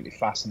absolutely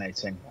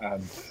fascinating.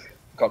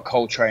 Got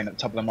Coltrane at the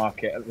top of the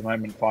market at the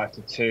moment,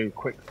 5-2.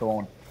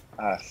 Quickthorn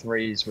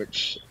 3s,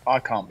 which I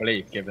can't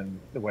believe given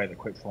the way that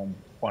Quickthorn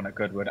won at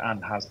Goodwood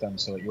and has done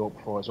so at York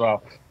before as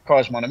well.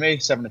 Courage Mon Ami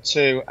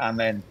 7-2, and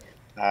then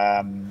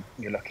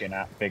you're looking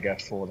at bigger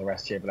for the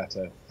rest of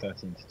Valletta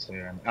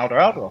 13-2, and Elder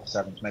off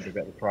 7's maybe a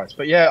bit of a price.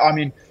 But yeah, I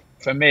mean,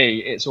 for me,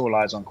 it's all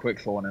eyes on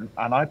Quickthorn,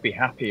 and I'd be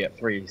happy at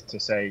 3 to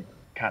say,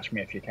 catch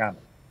me if you can.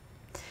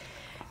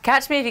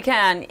 Catch me if you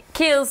can.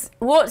 Keels,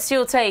 what's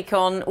your take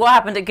on what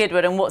happened at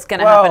Goodwood and what's going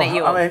to happen at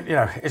York? I mean, you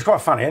know, it's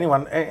quite funny.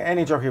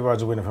 Any jockey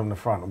rides a winner from the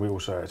front, and we all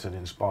say it's an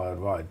inspired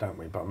ride, don't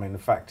we? But I mean, the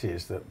fact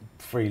is that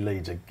 3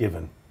 leads are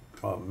given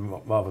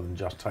rather than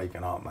just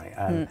taken, aren't they?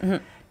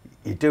 And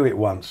you do it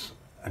once,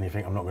 and you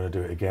think, I'm not going to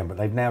do it again. But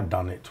they've now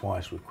done it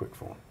twice with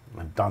Quickthorn.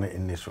 They've done it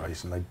in this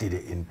race, and they did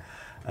it in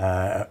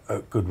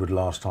at Goodwood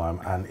last time.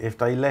 And if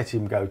they let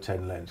him go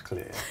 10 lengths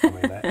clear, I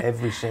mean,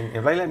 if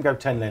they let him go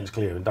 10 lengths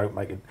clear and don't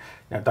make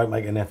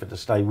an effort to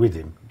stay with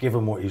him,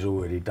 given what he's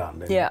already done,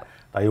 then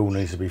they all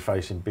need to be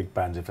facing big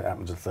bans if it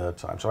happens a 3rd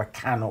time. So I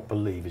cannot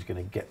believe he's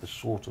going to get the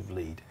sort of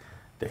lead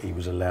that he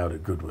was allowed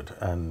at Goodwood.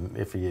 And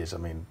if he is, I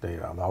mean, the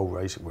whole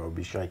racing world will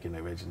be shaking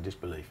their heads in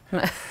disbelief.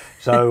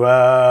 So,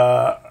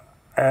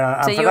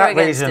 and for that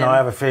reason, I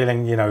have a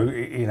feeling, you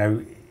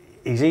know,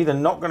 he's either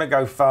not going to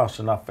go fast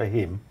enough for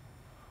him,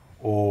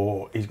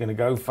 or he's going to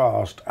go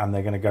fast and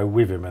they're going to go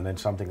with him, and then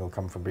something will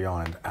come from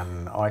behind.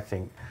 And I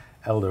think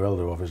Elder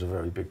is a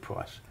very big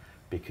price,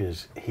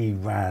 because he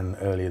ran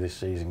earlier this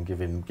season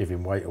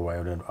giving weight away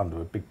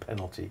under a big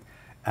penalty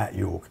at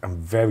York, and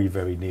very,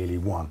 very nearly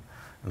won.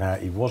 Now,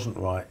 he wasn't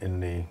right in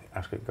the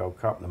Ascot Gold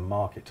Cup. The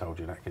market told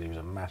you that, because he was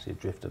a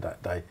massive drifter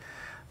that day.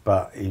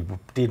 But he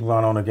did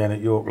run on again at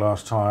York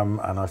last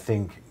time, and I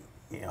think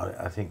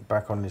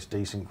back on this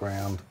decent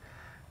ground,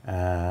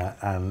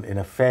 and in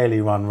a fairly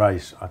run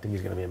race, I think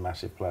he's going to be a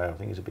massive player. I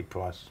think he's a big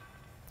price.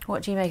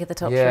 What do you make of the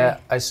top 3? Yeah,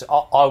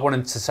 I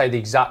wanted to say the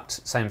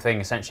exact same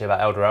thing essentially about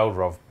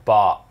Elder,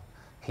 but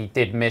he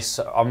did miss.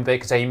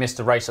 Because he missed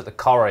a race at the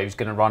Curragh he was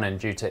going to run in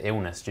due to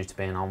illness, due to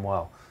being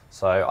unwell.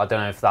 So I don't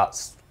know if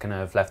that's going to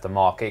have left a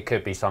mark. It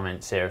could be something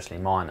seriously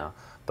minor.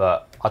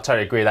 But I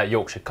totally agree that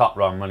Yorkshire Cup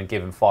run, when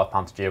given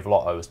 £5 to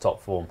Giavolotto, was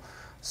top form.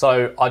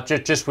 So I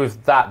just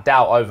with that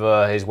doubt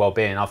over his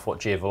well-being, I thought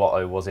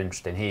Giavolotto was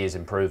interesting. He is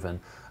improving.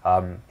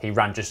 He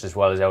ran just as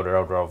well as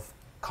Elder,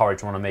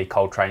 Courage Mon Ami,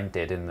 Coltrane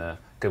did in the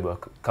Goodwood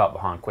Cup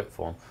behind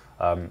Quickthorn.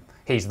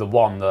 He's the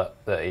one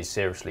that he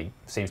seriously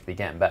seems to be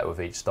getting better with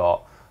each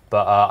start.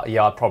 But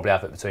yeah, I'd probably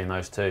have it between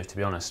those two, to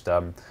be honest.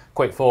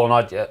 Quickthorn,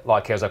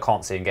 like his, I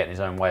can't see him getting his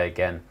own way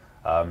again.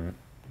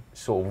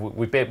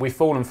 We've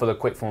fallen for the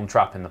Quickthorn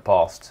trap in the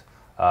past.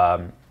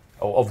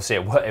 Obviously,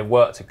 it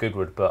worked at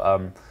Goodwood,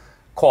 but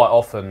quite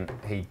often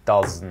he's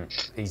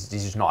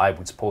just not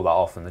able to pull that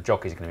off, and the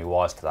jockey's going to be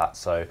wise to that.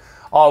 So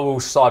I will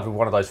side with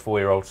one of those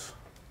 4-year-olds.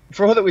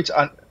 For all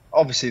that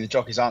obviously the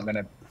jockeys aren't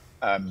going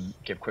to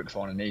give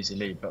Quickthorn an easy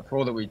lead, but for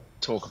all that we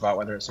talk about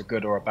whether it's a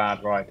good or a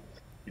bad ride,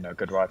 you know, a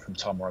good ride from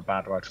Tom or a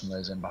bad ride from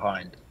those in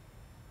behind,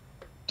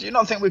 do you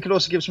not think we could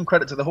also give some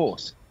credit to the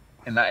horse,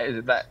 in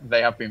that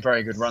they have been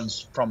very good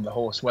runs from the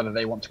horse, whether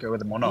they want to go with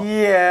them or not?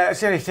 Yeah, it's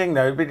the only thing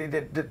though. But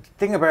the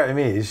thing about him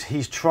is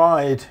he's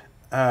tried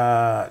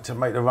to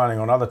make the running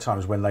on other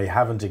times when they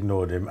haven't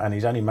ignored him, and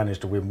he's only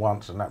managed to win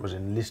once, and that was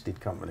in listed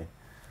company.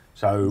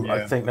 So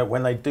I think that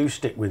when they do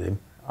stick with him,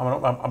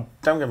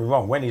 don't get me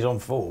wrong, when he's on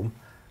form,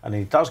 and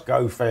he does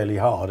go fairly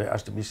hard, it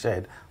has to be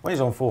said, when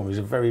he's on form, he's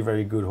a very,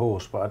 very good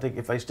horse. But I think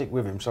if they stick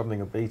with him, something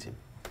will beat him.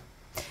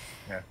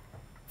 Yeah.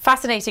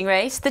 Fascinating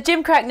race. The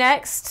Gimcrack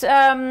next.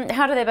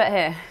 How do they bet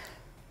here?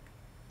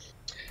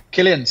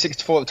 Killian,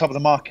 6-4 at the top of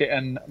the market,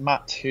 and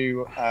Matt,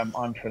 who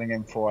I'm filling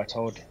in for, I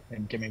told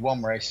him, give me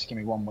one race, give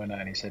me one winner,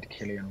 and he said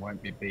Killian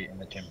won't be beaten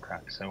the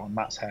Gimcrack. So on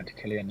Matt's head,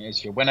 Killian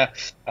is your winner.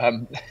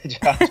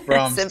 Jazz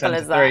Brahms,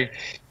 10-3.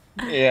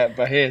 Yeah,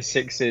 but here's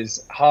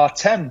 6s.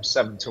 Hartem,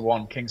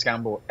 7-1, King's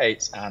Gamble,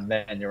 8, and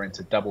then you're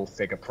into double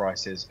figure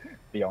prices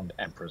beyond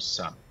Emperor's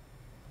Son.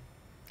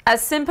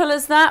 As simple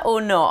as that,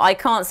 or not? I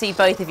can't see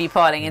both of you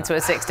piling into a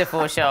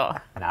 6-4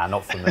 shot. Nah,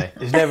 not for me.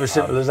 It's never as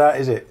simple as that,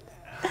 is it?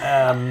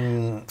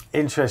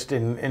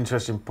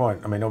 Interesting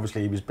point. I mean,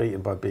 obviously he was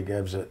beaten by Big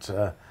Evs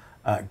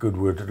at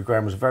Goodwood. The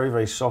ground was very,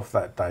 very soft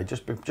that day.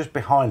 Just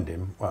behind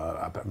him,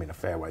 well, I mean a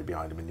fair way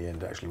behind him in the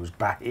end actually, was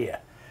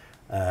Bahia,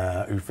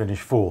 who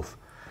finished 4th.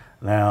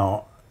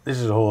 Now, this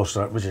is a horse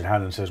that Richard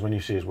Hannon says when you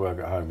see his work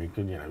at home, he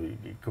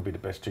could be the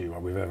best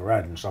 2-year-old we've ever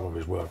had in some of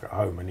his work at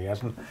home, and he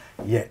hasn't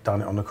yet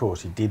done it on the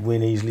course. He did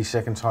win easily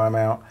second time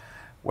out.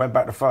 Went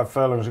back to 5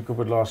 furlongs at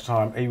Goodwood last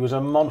time. He was a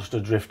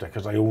monster drifter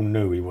because they all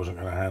knew he wasn't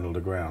going to handle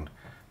the ground,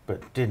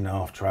 but didn't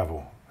half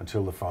travel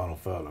until the final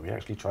furlong. He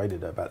actually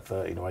traded at about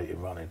 13-8 in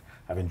running,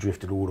 having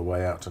drifted all the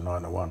way out to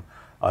 9-1.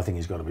 I think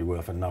he's got to be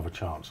worth another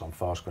chance on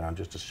fast ground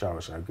just to show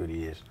us how good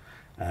he is.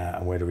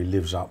 and whether he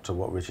lives up to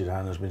what Richard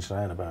Hanna's been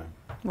saying about him.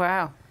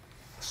 Wow.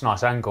 It's a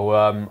nice angle.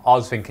 I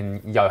was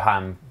thinking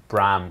Johan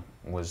Bram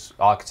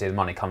I could see the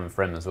money coming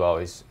for him as well.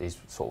 He's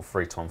sort of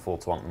 3-1,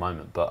 4-1 at the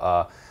moment,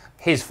 but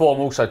his form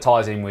also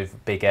ties in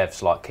with big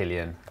Evs like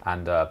Killian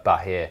and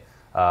Bahir.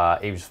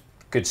 He was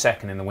good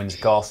second in the Windsor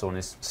Castle on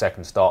his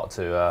second start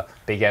to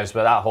big Evs,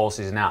 but that horse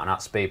is an out and out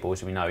speedball,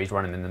 as we know. He's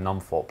running in the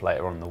Nunthorpe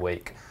later on in the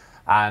week,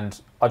 and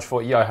I just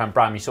thought Johan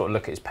Bram, you sort of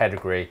look at his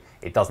pedigree,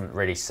 it doesn't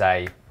really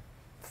say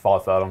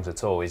 5 furlongs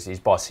at all. He's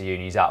by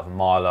Siuni, he's out of a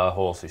miler, a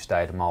horse who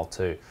stayed a mile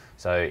 2.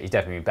 So he's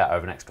definitely better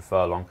over an extra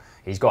furlong.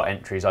 He's got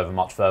entries over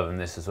much further than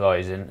this as well.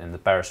 He's in the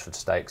Beresford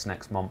Stakes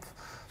next month.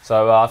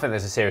 So I think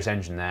there's a serious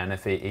engine there, and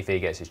if he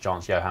gets his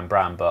chance, Johan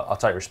Bram. But I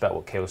totally respect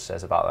what Keels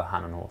says about the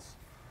Hannon horse.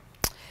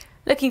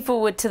 Looking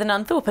forward to the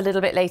Nunthorpe a little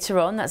bit later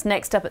on. That's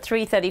next up at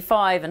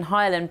 3:35, and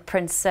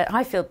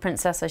Highfield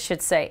Princess, I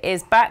should say,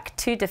 is back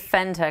to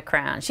defend her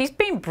crown. She's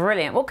been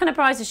brilliant. What kind of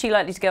prize is she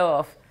likely to go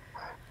off?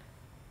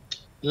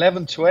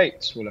 11 to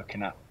 8 we're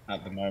looking at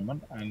the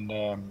moment, and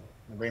the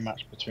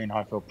rematch between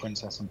Highfield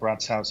Princess and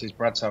Bradsow sees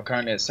Bradsow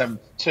currently at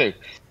 7-2.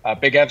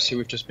 Big Evs, who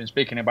we've just been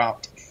speaking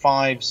about,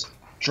 5s,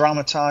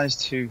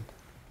 dramatised to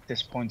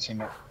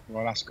disappointing at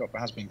Royal Ascot,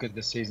 but has been good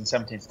this season,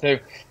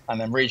 17-2.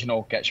 And then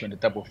regional gets you into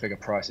double figure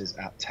prices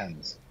at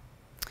 10s.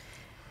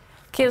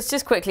 Keels,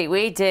 just quickly,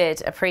 we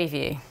did a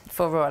preview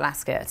for Royal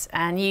Ascot,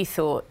 and you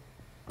thought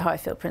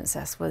Highfield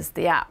Princess was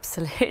the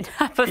absolute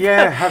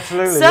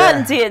absolutely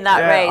certainty in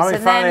that race. I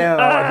mean,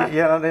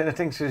 and then, I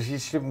think she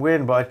didn't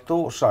win, but I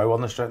thought so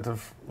on the strength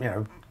of,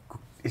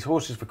 it's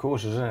horses for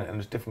courses, isn't it? And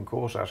it's different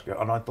course Ascot,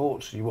 and I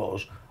thought she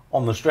was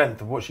on the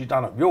strength of what she'd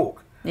done at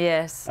York.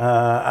 Yes.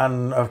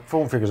 And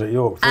form figures at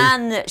York.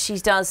 And that she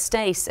does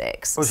stay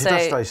 6. Well, she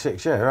does stay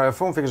 6, yeah.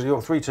 Form figures at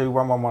York 3-2,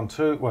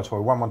 1-1-1-2. Well,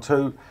 sorry,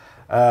 1-1-2.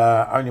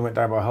 Only went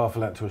down by half a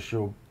length to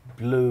Assure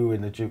Blue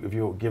in the Duke of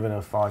York, giving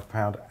her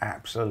 £5.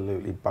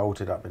 Absolutely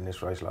bolted up in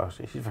this race last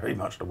year. She's very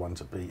much the one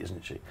to beat,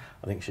 isn't she?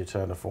 I think she'll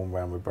turn the form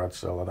round with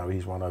Bradsow. I know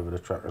he's won over the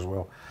track as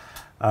well.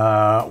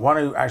 One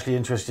who actually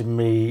interested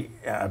me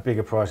at a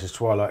bigger price is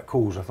Twilight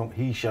Calls. I thought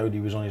he showed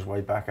he was on his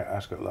way back at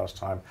Ascot last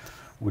time.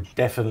 Would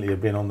definitely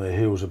have been on the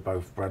heels of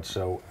both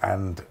Bradsow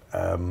and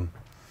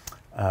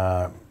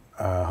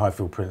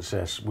Highfield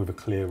Princess with a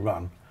clear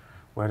run.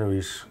 Whether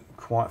he's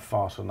quite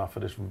fast enough for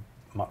this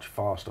much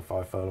faster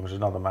 5 furlongs is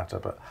another matter,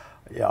 but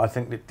yeah, I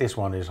think that this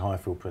one is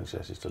Highfield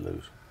Princess is to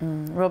lose.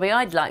 Robbie,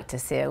 I'd like to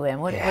see her win.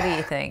 What do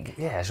you think?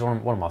 Yeah, it's one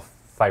of my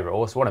favourite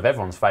horses, one of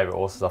everyone's favourite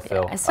horses, I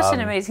feel. Yeah, it's such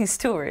an amazing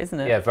story, isn't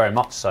it? Yeah, very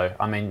much so.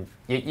 I mean,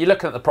 you're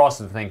looking at the price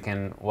and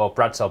thinking, well,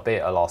 Bradsow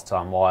beat her last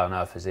time, why on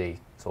earth is he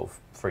sort of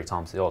 3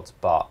 times the odds?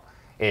 But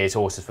it is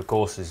horses for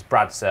courses.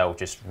 Bradsow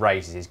just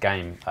raises his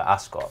game at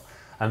Ascot.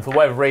 And for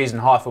whatever reason,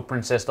 Highfield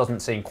Princess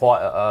doesn't seem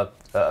quite at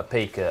a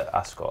peak at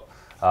Ascot.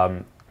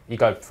 You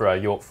go through her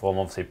York form,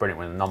 obviously brilliant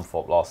win in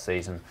Nunthorpe last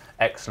season.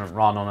 Excellent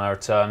run on her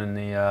return in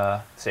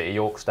the City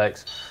York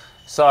Stakes.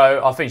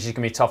 So I think she's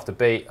going to be tough to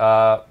beat.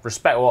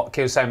 Respect what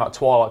Keel's saying about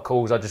Twilight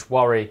Calls. I just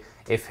worry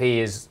if he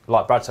is,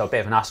 like Bradsow, a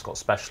bit of an Ascot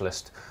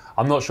specialist.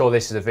 I'm not sure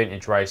this is a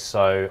vintage race,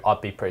 so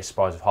I'd be pretty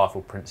surprised if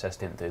Highfield Princess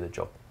didn't do the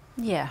job.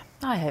 Yeah,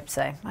 I hope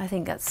so. I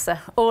think that's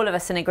all of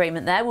us in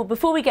agreement there. Well,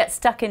 before we get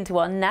stuck into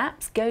our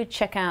naps, go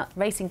check out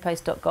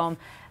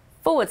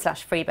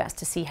racingpost.com/free bets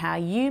to see how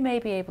you may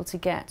be able to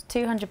get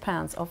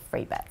 £200 of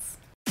free bets.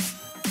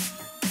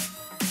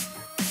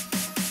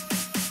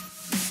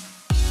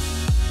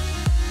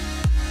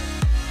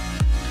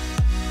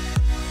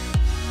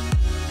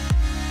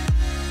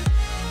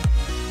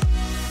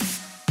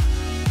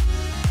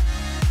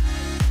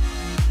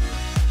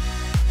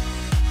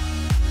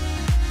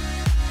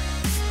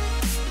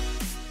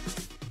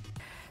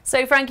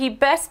 So, Frankie,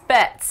 best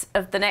bets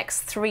of the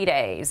next 3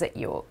 days at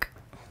York?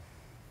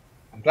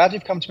 I'm glad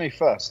you've come to me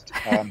first,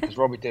 because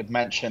Robbie did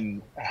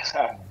mention,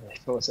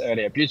 thoughts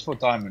earlier, Beautiful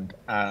Diamond,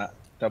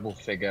 double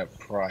figure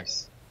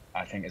price,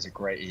 I think is a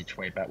great each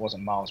way bet.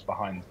 Wasn't miles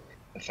behind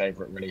the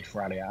favourite Relief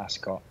Rally at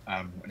Ascot,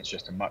 and it's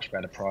just a much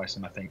better price.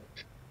 And I think,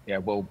 yeah,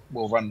 we'll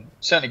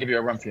certainly give you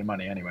a run for your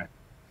money anyway.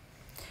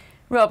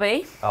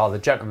 Robbie? Oh, the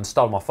gentleman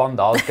stole my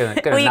thunder. I was going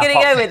to. Were you going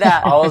to go with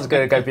that? I was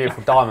going to go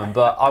Beautiful Diamond,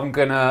 but I'm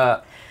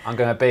gonna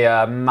be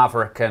a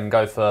maverick and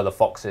go for the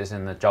Foxes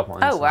in the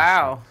Juddmonte. Oh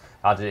wow!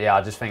 I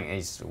just think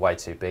he's way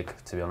too big,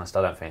 to be honest.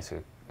 I don't think it's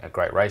a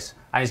great race,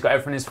 and he's got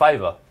everything in his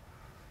favour,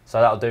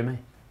 so that'll do me.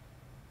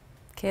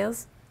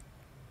 Keels?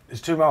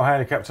 It's 2 mile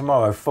handicap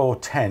tomorrow,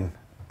 4:10.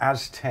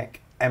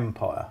 Aztec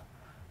Empire,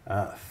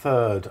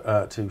 third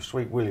to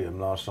Sweet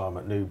William last time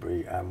at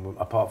Newbury, and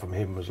apart from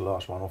him was the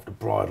last one off the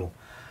bridle.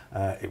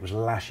 It was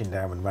lashing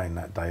down with rain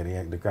that day,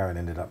 and the going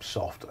ended up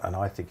soft, and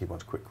I think he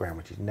wants quick ground,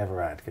 which he's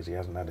never had because he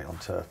hasn't had it on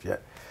turf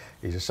yet.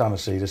 He's a son of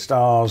Cedar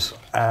Stars,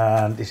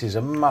 and this is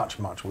a much,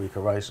 much weaker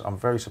race. I'm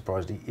very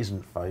surprised he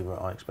isn't favourite.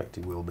 I expect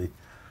he will be.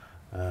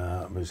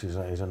 This is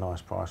a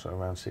nice price at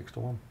around 6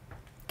 to 1.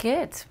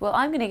 Good. Well,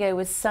 I'm going to go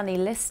with Sonny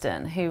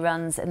Liston, who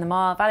runs in the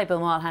Valuable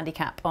Mile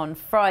Handicap on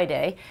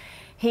Friday.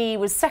 He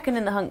was second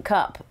in the Hunt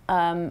Cup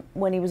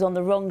when he was on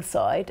the wrong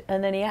side,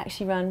 and then he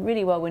actually ran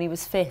really well when he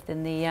was fifth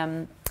in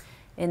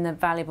the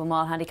Valuable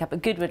Mile Handicap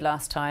at Goodwood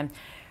last time.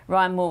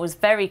 Ryan Moore was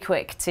very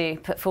quick to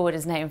put forward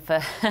his name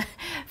for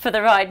for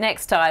the ride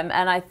next time,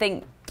 and I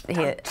think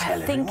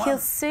he'll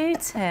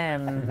suit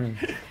him.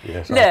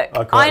 Yes,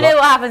 Look, I know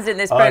what happens in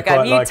this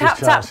programme. You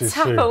tap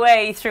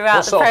away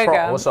throughout the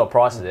programme. What sort of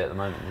price is it at the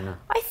moment? You know?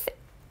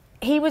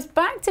 He was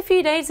backed a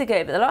few days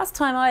ago, but the last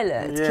time I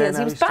looked,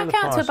 he was back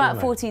out to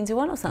about 14 to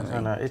 1 or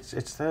something. No, it's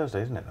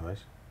Thursday, isn't it, Louise?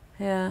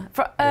 Yeah.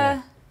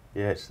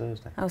 Yeah, it's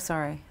Thursday. Oh,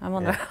 sorry, I'm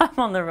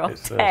on the wrong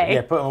day.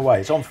 Yeah, put them away.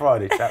 It's on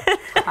Friday, chap.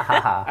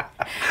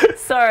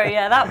 Sorry,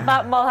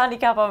 that mile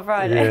handicap on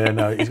Friday. Yeah,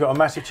 no, he's got a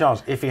massive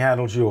chance if he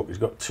handles York. He's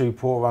got 2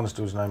 poor runs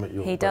to his name at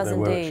York. He does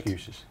indeed. There were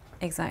excuses.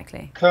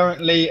 Exactly.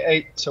 Currently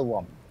 8 to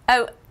 1.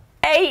 Oh,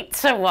 8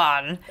 to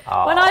 1.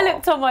 Oh. When I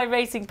looked on my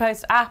Racing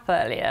Post app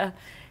earlier,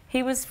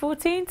 he was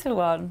 14 to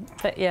 1.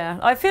 But yeah,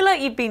 I feel like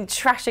you've been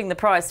trashing the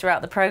price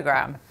throughout the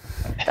programme.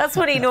 That's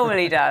what he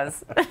normally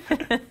does.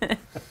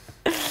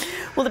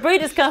 Well, the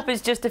Breeders' Cup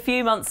is just a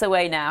few months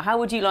away now. How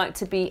would you like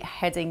to be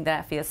heading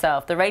there for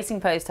yourself? The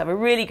Racing Post have a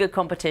really good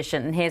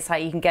competition, and here's how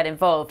you can get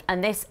involved.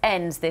 And this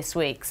ends this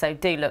week, so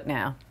do look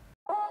now.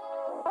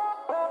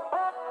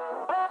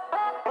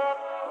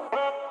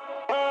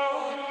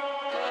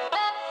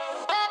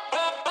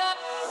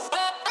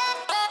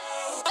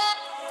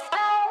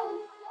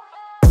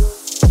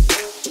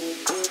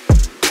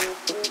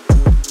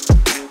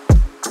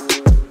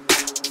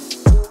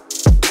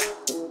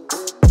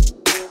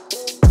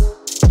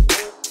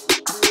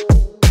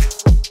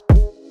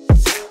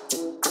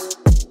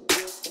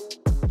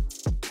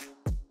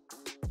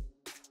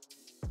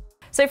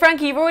 So,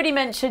 Frankie, you've already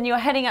mentioned you're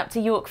heading up to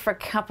York for a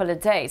couple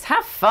of days.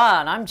 Have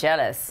fun. I'm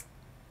jealous.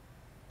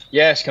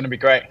 Yeah, it's going to be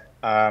great.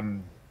 The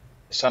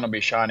sun will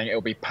be shining.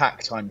 It'll be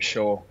packed, I'm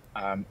sure.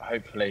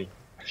 Hopefully,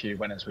 a few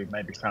winners we've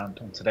maybe found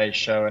on today's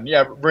show. And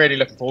yeah, really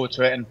looking forward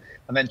to it. And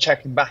then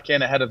checking back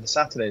in ahead of the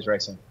Saturday's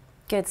racing.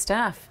 Good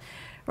stuff.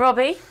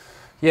 Robbie?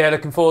 Yeah,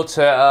 looking forward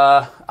to it.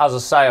 As I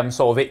say, I'm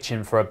sort of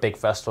itching for a big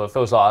festival. It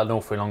feels like an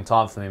awfully long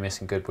time for me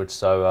missing Goodwood.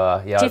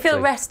 So yeah. Do you feel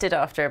rested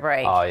after a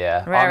break? Oh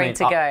yeah. Raring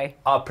to go.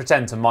 I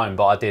pretend to moan,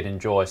 but I did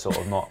enjoy sort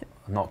of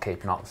not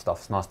keeping up with stuff.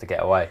 It's nice to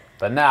get away.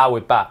 But now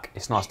we're back.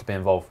 It's nice to be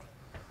involved.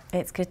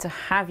 It's good to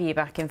have you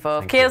back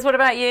involved. Keels, what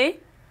about you?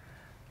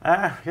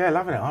 Yeah,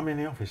 loving it. I'm in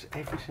the office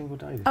every single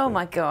day. Oh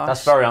my gosh.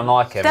 That's very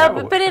unlike him.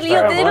 But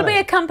it'll be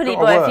accompanied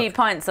by a few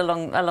pints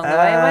along the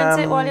way, won't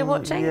it, while you're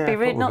watching? Yeah, It'd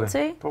be rude not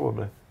to.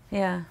 Probably.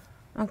 Yeah.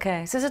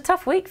 Okay. So it's a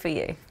tough week for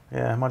you.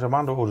 Yeah, I'm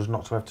under orders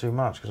not to have too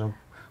much because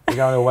we're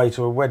going away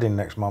to a wedding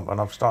next month, and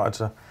I've started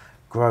to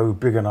grow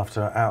big enough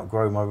to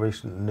outgrow my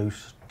recent new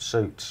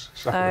suits.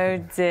 So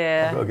oh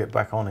dear. I've got to get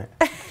back on it.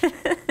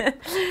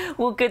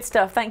 Well, good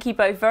stuff. Thank you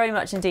both very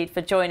much indeed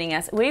for joining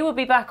us. We will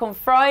be back on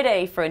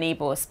Friday for an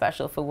Ebor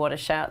special for What a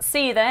Shout.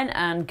 See you then,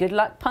 and good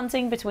luck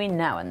punting between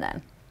now and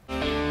then.